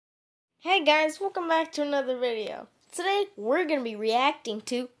Hey guys, welcome back to another video. Today we're going to be reacting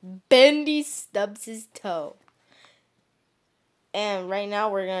to Bendy stubs his toe. And right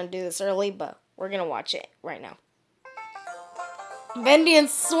now we're going to do this early, but we're going to watch it right now. Bendy and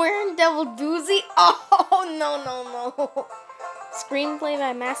Swearing Devil Doozy? Oh, no. Screenplay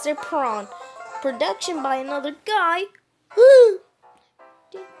by Master Prawn. Production by another guy.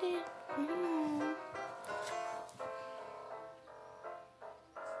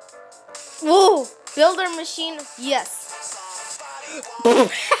 Whoa! Builder machine, yes.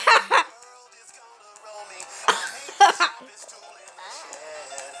 What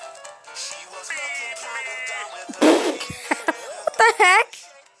the heck?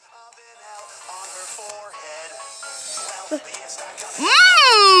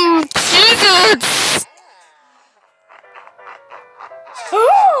 Jesus!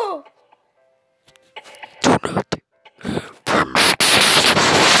 Oh!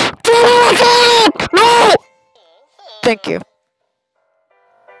 No! Thank you.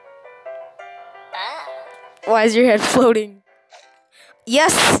 Why is your head floating?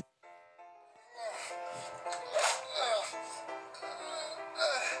 Yes!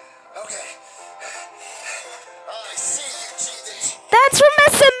 That's from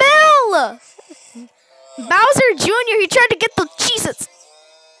SML! Bowser Jr., he tried to get the Cheez-Its.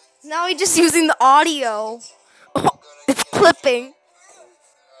 Now he's just using the audio. Oh, it's clipping.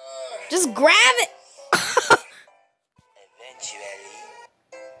 Just grab it.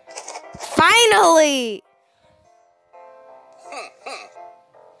 Finally.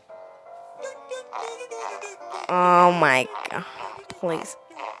 Oh my god. Please.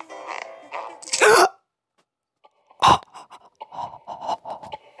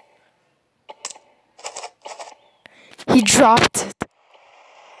 He dropped it.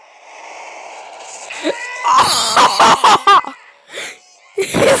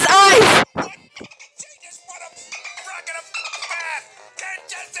 His eyes.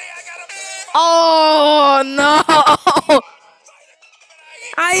 Oh no!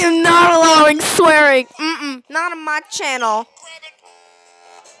 I am not allowing swearing. Not on my channel.